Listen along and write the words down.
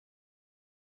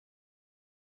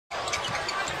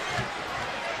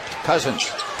Cousins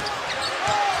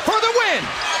for the win.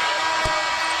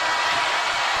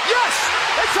 Yes,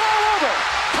 it's all over.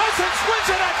 Cousins wins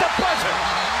it at the buzzer.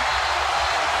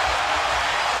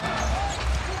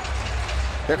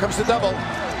 Here comes the double.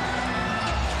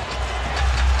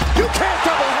 You can't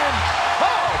double him.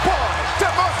 Oh boy,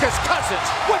 DeMarcus Cousins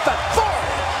with authority.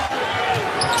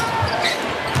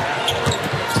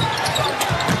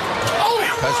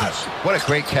 Cousins, what a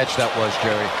great catch that was,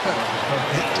 Jerry.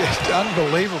 Just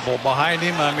unbelievable behind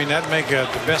him. I mean, that'd make the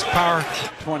best power.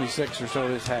 26 or so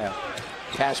this half.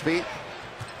 Caspi,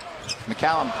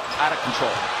 McCallum out of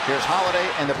control. Here's Holiday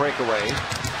and the breakaway.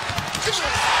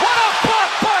 What a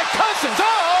block by Cousins!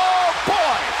 Oh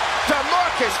boy,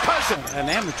 DeMarcus Cousins. An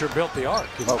amateur built the Ark,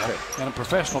 you know, okay, and a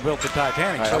professional built the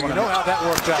Titanic. Right, so you know how that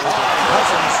worked out.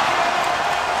 Cousins.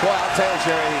 Well, I'll tell you,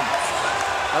 Jerry,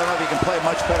 I don't know if he can play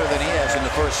much better than he has in the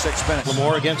first 6 minutes.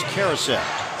 Lamore against Carousel.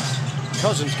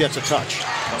 Cousins gets a touch.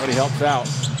 Somebody helps out.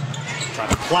 Trying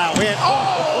to plow in.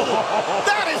 Oh!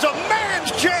 That is a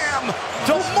man's jam!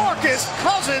 DeMarcus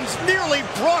Cousins nearly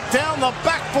brought down the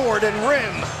backboard and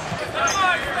rim.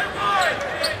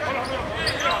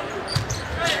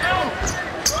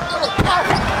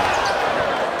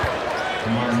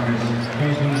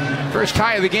 First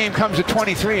tie of the game comes at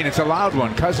 23, and it's a loud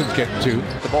one. Cousins getting 2.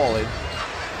 The ball in.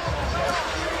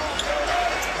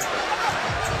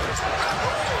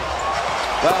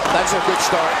 Well, that's a good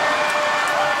start.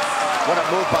 What a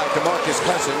move by DeMarcus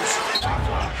Cousins.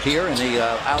 Here in the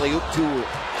alley-oop too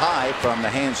high from the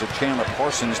hands of Chandler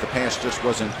Parsons. The pass just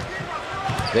wasn't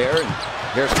there. And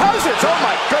here's Cousins. Oh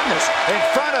my goodness! In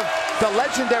front of the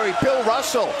legendary Bill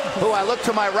Russell, who I look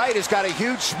to my right has got a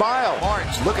huge smile.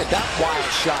 Barnes, look at that wild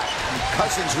shot.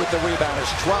 Cousins with the rebound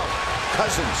is 12.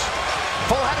 Cousins,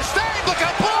 full head of steam. Look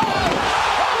out, ball!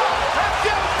 If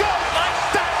you don't like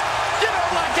that, you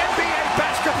don't like NBA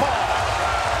basketball.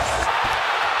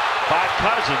 By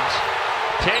Cousins,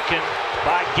 taken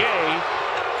by Gay.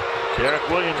 Derek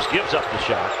Williams gives up the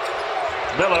shot.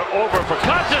 Miller over for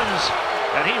Cousins,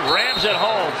 and he rams it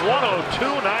home.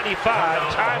 102-95,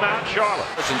 timeout Charlotte.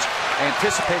 Cousins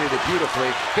anticipated it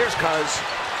beautifully. Here's Cuz.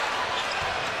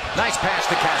 Nice pass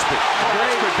to Caspi.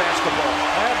 Great good basketball.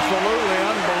 Absolutely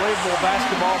unbelievable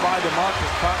basketball by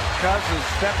DeMarcus Cousins,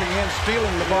 stepping in,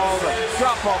 stealing the ball, the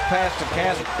drop-off pass to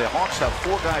Caspi. The Hawks have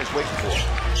 4 guys waiting for him.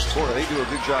 They do a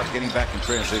good job getting back in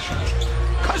transition.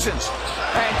 Cousins,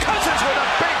 and Cousins with a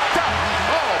big dunk.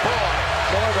 Oh boy.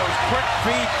 Boy, those quick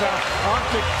feet.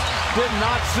 Arctic did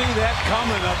not see that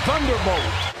coming. A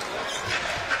thunderbolt.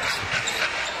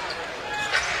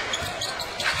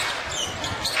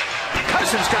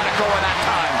 Cousins got it going that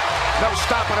time. No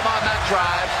stopping him on that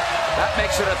drive. That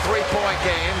makes it a 3-point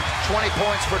game. 20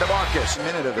 points for DeMarcus.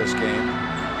 Minute of this game.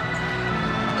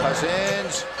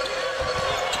 Cousins.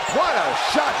 What a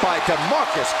shot by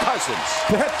DeMarcus Cousins.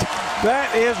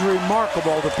 That is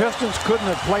remarkable. The Pistons couldn't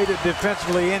have played it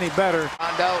defensively any better.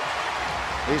 Rondo.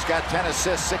 He's got 10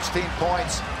 assists, 16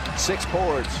 points, 6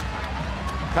 boards.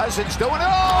 Cousins doing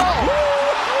it all.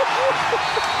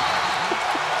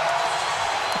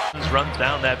 Runs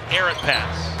down that errant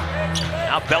pass.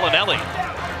 Now Bellinelli.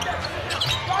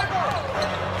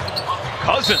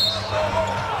 Cousins.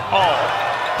 Oh,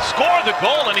 score the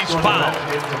goal and he's fouled.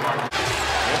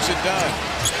 Gets it done.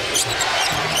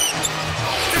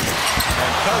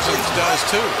 And Cousins does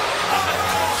too.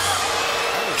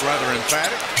 That was rather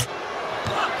emphatic.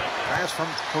 Pass from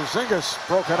Porzingis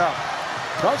broken up.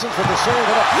 Cousins with the save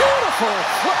and a beautiful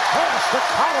flip pass to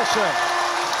Collison.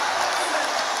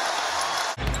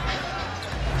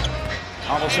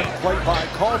 Collison played by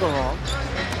Calderon.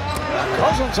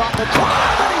 Cousins on the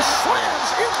drive and he slams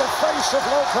in the face of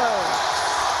Lopez.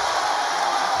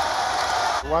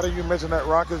 Why did you mention that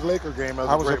Rockets-Laker game?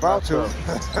 I was about to,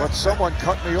 but someone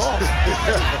cut me off.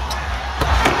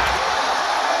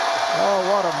 Oh,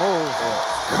 what a move.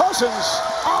 Cousins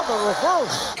on the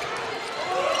reverse.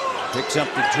 Picks up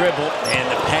the dribble and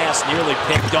the pass nearly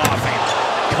picked off.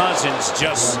 Cousins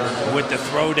just with the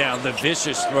throwdown, the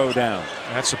vicious throwdown.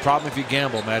 That's the problem if you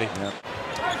gamble, Matty. Yeah.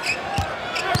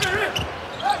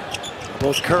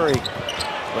 Goes Curry.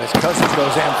 As Cousins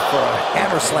goes in for a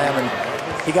hammer slam, and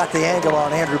he got the angle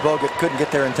on Andrew Bogut, couldn't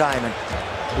get there in time and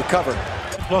recovered.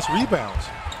 Plus rebounds.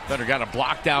 Thunder got a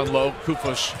block down low.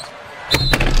 Kufos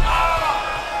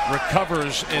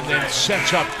recovers and then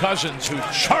sets up Cousins, who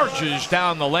charges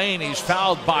down the lane. He's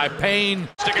fouled by Payne.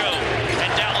 To go,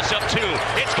 and Dallas up 2.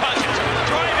 It's Cousins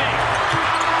driving.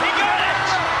 He got it.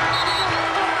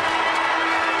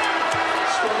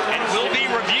 And will be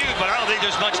reviewed, but I don't think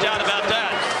there's much doubt about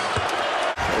that.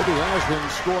 Obi has been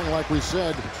scoring, like we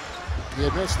said, He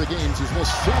had missed the games. He's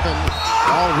missed 7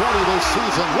 already this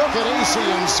season. Look at AC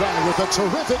inside with a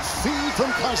terrific feed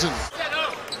from Cousins.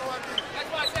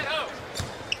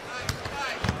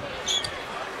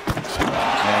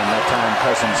 And that time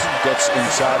Cousins gets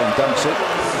inside and dunks it.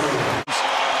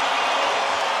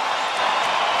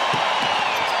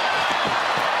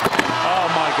 Oh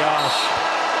my gosh.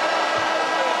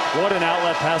 What an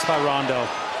outlet pass by Rondo.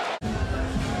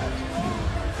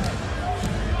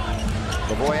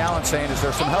 The boy Allen saying, is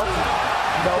there some help?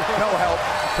 No, no help.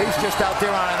 He's just out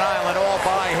there on an island all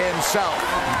by himself.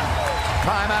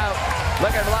 Timeout.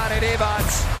 Look at Lonnie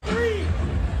Devons.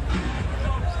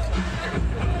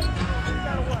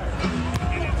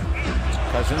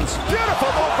 Cousins.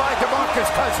 Beautiful move by DeMarcus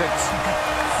Cousins.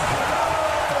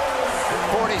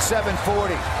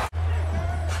 47-40.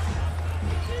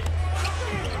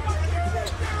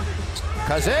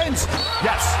 Cousins.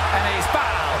 Yes, and he's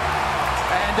fouled.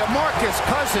 And DeMarcus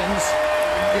Cousins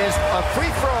is a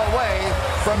free throw away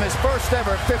from his first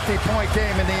ever 50-point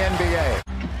game in the NBA.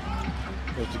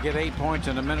 But to get 8 points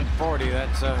in a minute 40,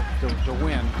 that's to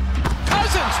win.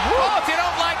 Cousins! Oh, if you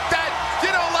don't like that,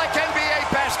 you don't like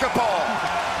NBA basketball.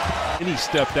 And he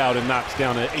stepped out and knocks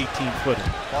down an 18-footer.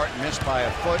 Martin missed by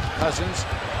a foot. Cousins,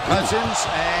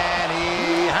 and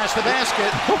he has the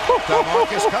basket.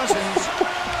 DeMarcus Cousins,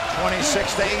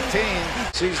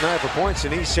 26-18. Season high for points,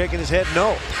 and he's shaking his head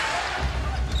no.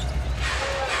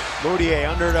 Moutier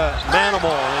under the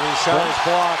Manimal, and his shot is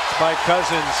blocked by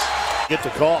Cousins. Get the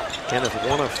call. Kenneth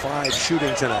 1 of 5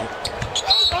 shooting tonight.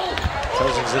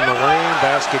 Cousins in the lane,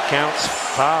 basket counts,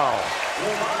 foul.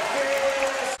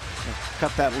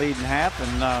 Cut that lead in half,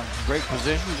 and great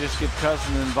position. Just get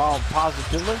Cousins involved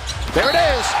positively. There it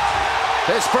is.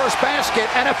 His first basket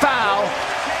and a foul.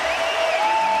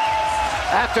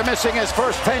 After missing his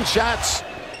first 10 shots.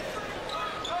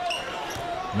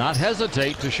 Not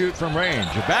hesitate to shoot from range.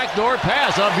 A backdoor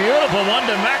pass, a beautiful one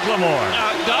to McLemore.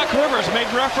 Doc Rivers made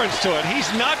reference to it.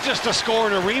 He's not just a scorer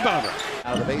and a rebounder.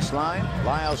 Out of the baseline,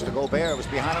 Lyles to Gobert. It was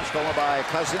behind him, stolen by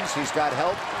Cousins. He's got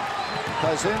help.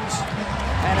 Cousins,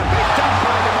 and a big dunk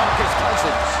by DeMarcus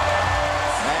Cousins.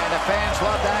 And the fans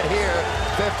love that here,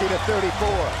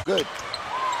 50-34. Good.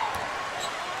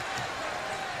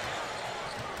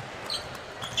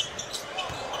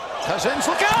 Cousins,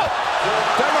 look out!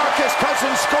 DeMarcus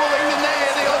Cousins scoring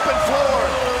the open floor.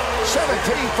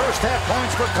 17 first half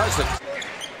points for Cousins.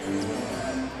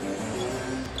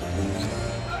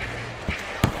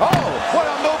 Oh, what a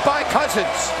move by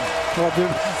Cousins. Well,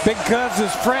 dude, Big Cuz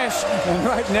is fresh, and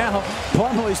right now,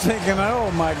 Plumlee's thinking,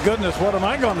 oh my goodness, what am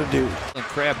I going to do? And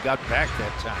Crabbe got back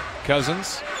that time.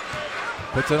 Cousins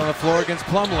puts it on the floor against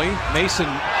Plumlee. Mason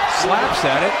slaps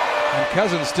at it, and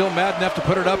Cousins still mad enough to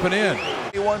put it up and in.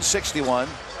 61-61.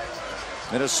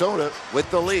 Minnesota with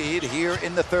the lead here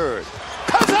in the third.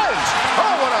 Cousins!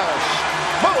 Oh, what a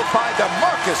move by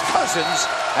DeMarcus Cousins,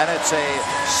 and it's a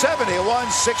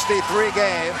 71-63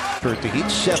 game. For the Heat,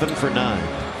 7 for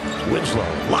 9. Winslow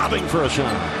lobbing for a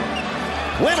shot.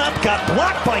 Went up, got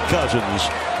blocked by Cousins.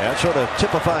 That sort of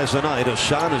typifies the night as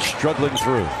Sean is struggling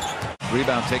through.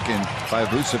 Rebound taken by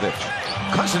Vucevic.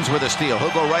 Cousins with a steal.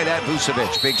 He'll go right at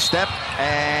Vucevic. Big step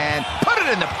and put it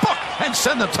in the book and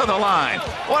send them to the line.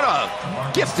 What a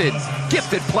gifted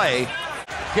play.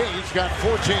 Gage got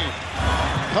 14.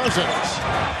 Cousins.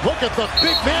 Look at the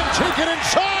big man take it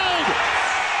inside.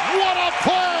 What a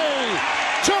play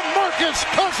to DeMarcus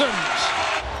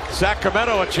Cousins.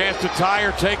 Sacramento a chance to tie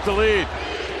or take the lead.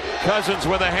 Cousins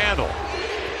with a handle.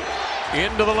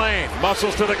 Into the lane.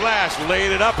 Muscles to the glass.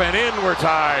 Laid it up and in. We're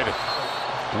tied.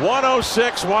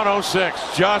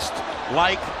 106-106. Just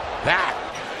like that.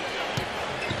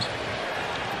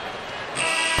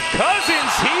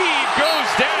 Cousins' heat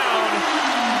goes down.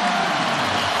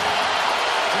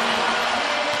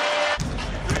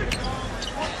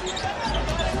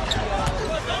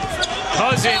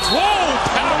 Cousins, whoa,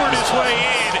 powered his way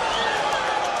in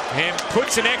and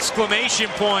puts an exclamation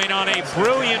point on a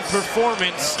brilliant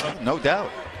performance. No doubt.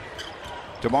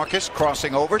 DeMarcus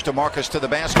crossing over, DeMarcus to the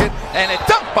basket, and a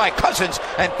dunk by Cousins,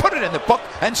 and put it in the book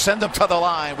and send them to the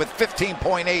line with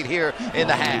 15.8 here in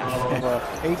the half.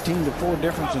 18-4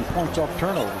 difference in points off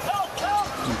turnovers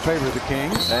in favor of the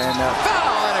Kings. And a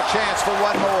foul and a chance for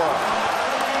one more.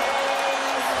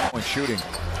 Point shooting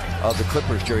of the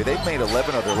Clippers, Jerry. They've made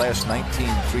 11 of their last 19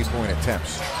 three-point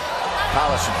attempts.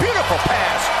 Collison, beautiful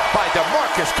pass by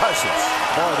DeMarcus Cousins.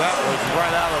 Boy, that was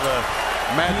right out of the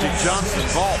Magic Johnson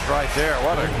vault right there.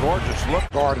 What a gorgeous look.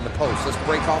 Guard in the post. Let's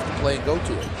break off the play and go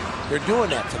to it. They're doing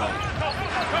that tonight.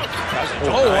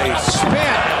 Oh, nice. Spin.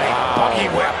 Buggy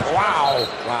whip. Wow.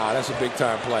 Wow, that's a big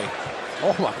time play.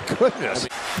 Oh, my goodness.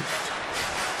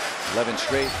 11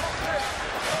 straight.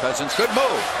 Cousins, good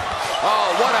move.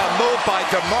 Oh, what a move by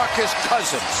DeMarcus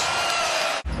Cousins.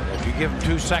 If you give him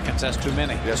 2 seconds, that's too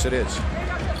many. Yes, it is.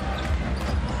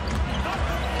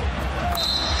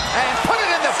 And put it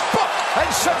in the book and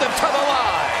send them to the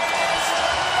line.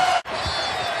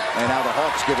 And now the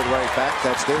Hawks give it right back.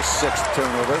 That's their 6th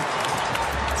turnover.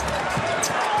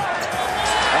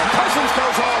 And Cousins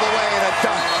goes all the way in a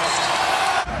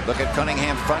dunk. Look at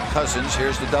Cunningham front Cousins.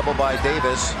 Here's the double by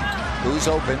Davis. Who's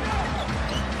open?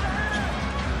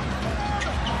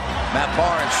 Matt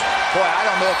Barnes. Boy, I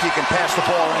don't know if you can pass the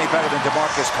ball any better than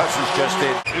DeMarcus Cousins just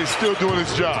did. He's still doing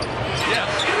his job. Yeah.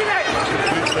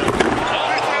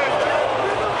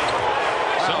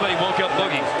 Somebody woke up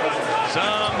Boogie.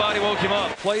 Somebody woke him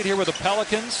up. Played here with the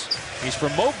Pelicans. He's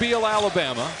from Mobile,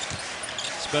 Alabama.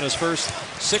 Spent his first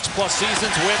 6+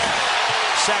 seasons with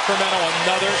Sacramento.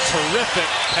 Another terrific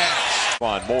pass.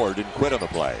 Juan Moore didn't quit on the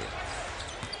play.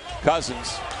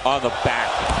 Cousins on the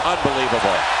back.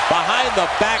 Unbelievable. Behind the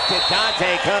back to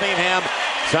Dante Cunningham.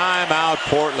 Timeout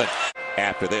Portland.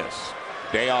 After this,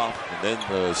 day off, and then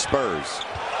the Spurs.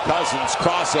 Cousins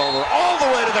crossover all the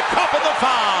way to the cup and the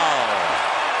foul.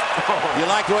 You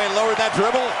like the way he lowered that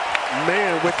dribble?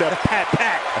 Man, with the pat.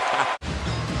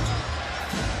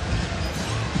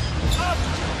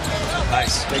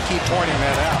 Nice. They keep pointing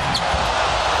that out.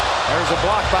 There's a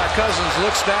block by Cousins.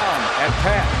 Looks down at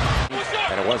Pat.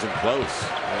 And it wasn't close.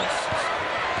 Yes.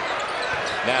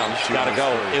 Now it's got to go.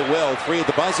 It will. 3 at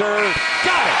the buzzer.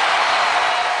 Got it.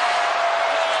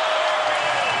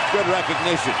 Good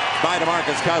recognition by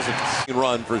DeMarcus Cousins.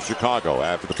 Run for Chicago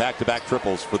after the back-to-back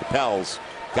triples for the Pels.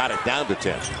 Got it down to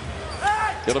 10.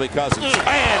 It'll be Cousins. And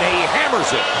he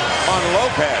hammers it on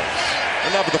Lopez.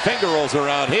 Enough of the finger rolls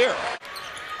around here.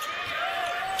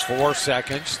 4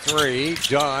 seconds. 3.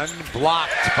 Done.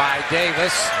 Blocked by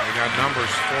Davis. We got numbers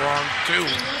 4 on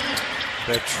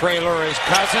 2. The trailer is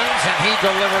Cousins, and he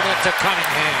delivered it to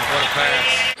Cunningham. What a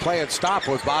pass. Play and stop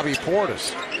with Bobby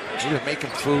Portis. He was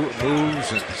making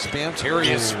moves and spins. Here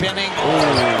he is spinning.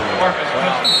 Well,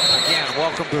 again,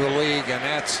 welcome to the league, and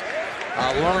that's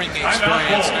a learning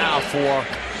experience now for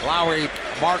Lowry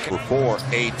Market. For 4,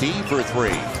 AD for 3.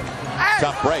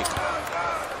 Tough break.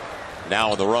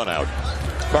 Now in the run out.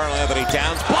 Karl Anthony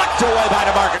Towns blocked away by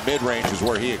DeMarcus. Mid-range is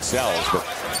where he excels, but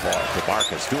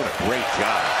DeMarcus doing a great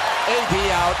job. AD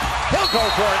out. He'll go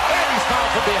for it, and he's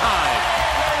fouled from behind.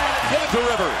 Give it to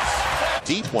Rivers.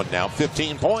 Deep one now,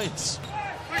 15 points.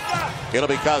 It'll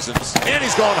be Cousins, and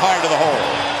he's going hard to the hole.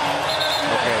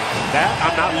 Okay, that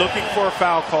I'm not looking for a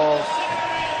foul call,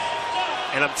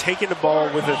 and I'm taking the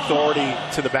ball with authority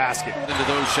to the basket. Into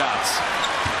those shots.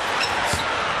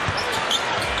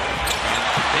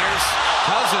 There's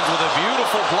Cousins with a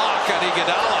beautiful block on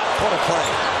Iguodala. What a play.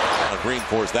 Green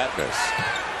forced that miss.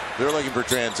 They're looking for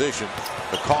transition.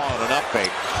 The call on an up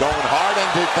fake. Going hard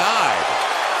and denied.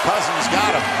 Cousins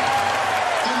got him.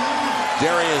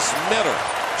 Darius Miller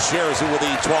shares it with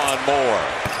E'Twaun Moore.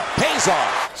 Pays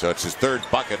off. So it's his 3rd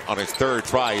bucket on his 3rd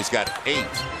try. He's got 8.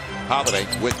 Holiday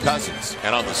with Cousins.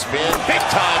 And on the spin, big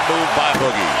time move by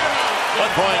Boogie.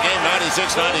 1-point game,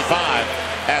 96-95,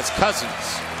 as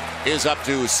Cousins is up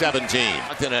to 17.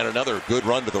 Then had another good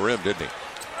run to the rim, didn't he?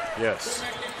 Yes.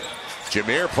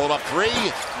 Jameer pulled up 3.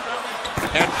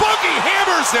 And Boogie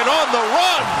hammers it on the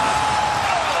run.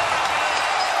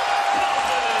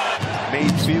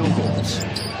 Made field goals.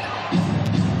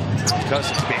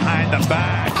 Cousins behind the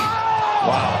back.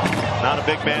 Wow. Not a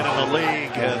big man in the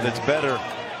league that's better.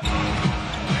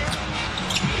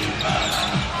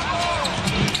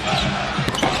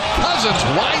 Cousins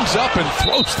winds up and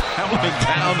throws that one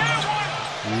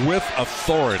down with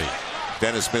authority.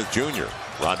 Dennis Smith Jr.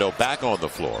 Rondo back on the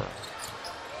floor.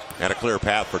 And a clear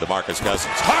path for DeMarcus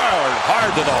Cousins.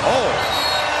 Hard to the hole.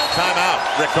 Timeout.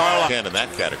 Rick Carlisle again in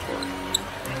that category.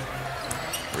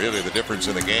 Really the difference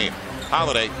in the game.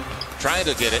 Holiday trying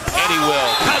to get it, and he will.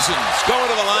 Cousins going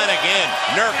to the line again.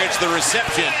 Nurkic the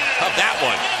reception of that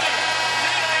one.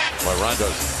 Boy,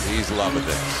 he's loving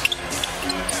this.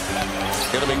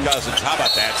 Gonna be Cousins. How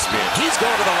about that spin? He's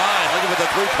going to the line. Looking for the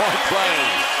 3-point play.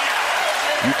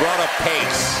 You brought up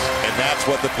pace, and that's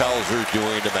what the Pels are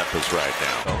doing to Memphis right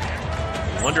now.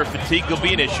 Wonder if fatigue will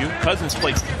be an issue. Cousins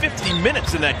played 50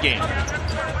 minutes in that game.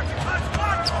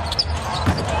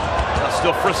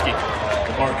 Still frisky.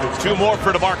 2 more for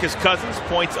DeMarcus Cousins.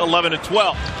 Points 11 and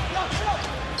 12.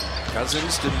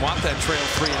 Cousins didn't want that trail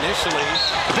 3 initially.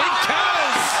 Big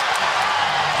Cuz!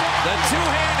 The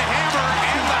 2-hand hammer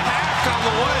and the hack on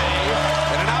the way.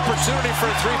 And an opportunity for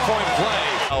a 3-point play.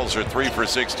 Pels are 3 for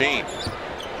 16.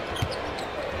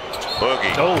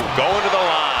 Boogie going to the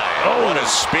line. What a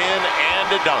spin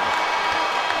and a dunk.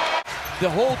 the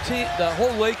whole team, the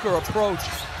whole Laker approach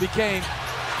became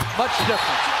much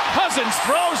different. Cousins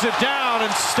throws it down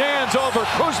and stands over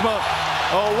Kuzma.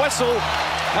 A whistle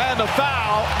and the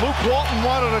foul. Luke Walton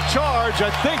wanted a charge. I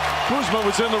think Kuzma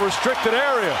was in the restricted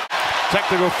area.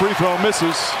 Technical free throw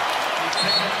misses.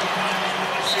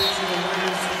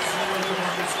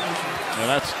 And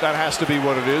that has to be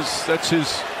what it is. That's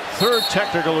his third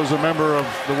technical as a member of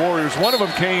the Warriors. One of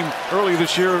them came early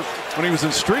this year when he was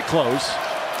in street clothes.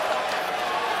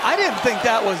 I didn't think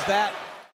that was that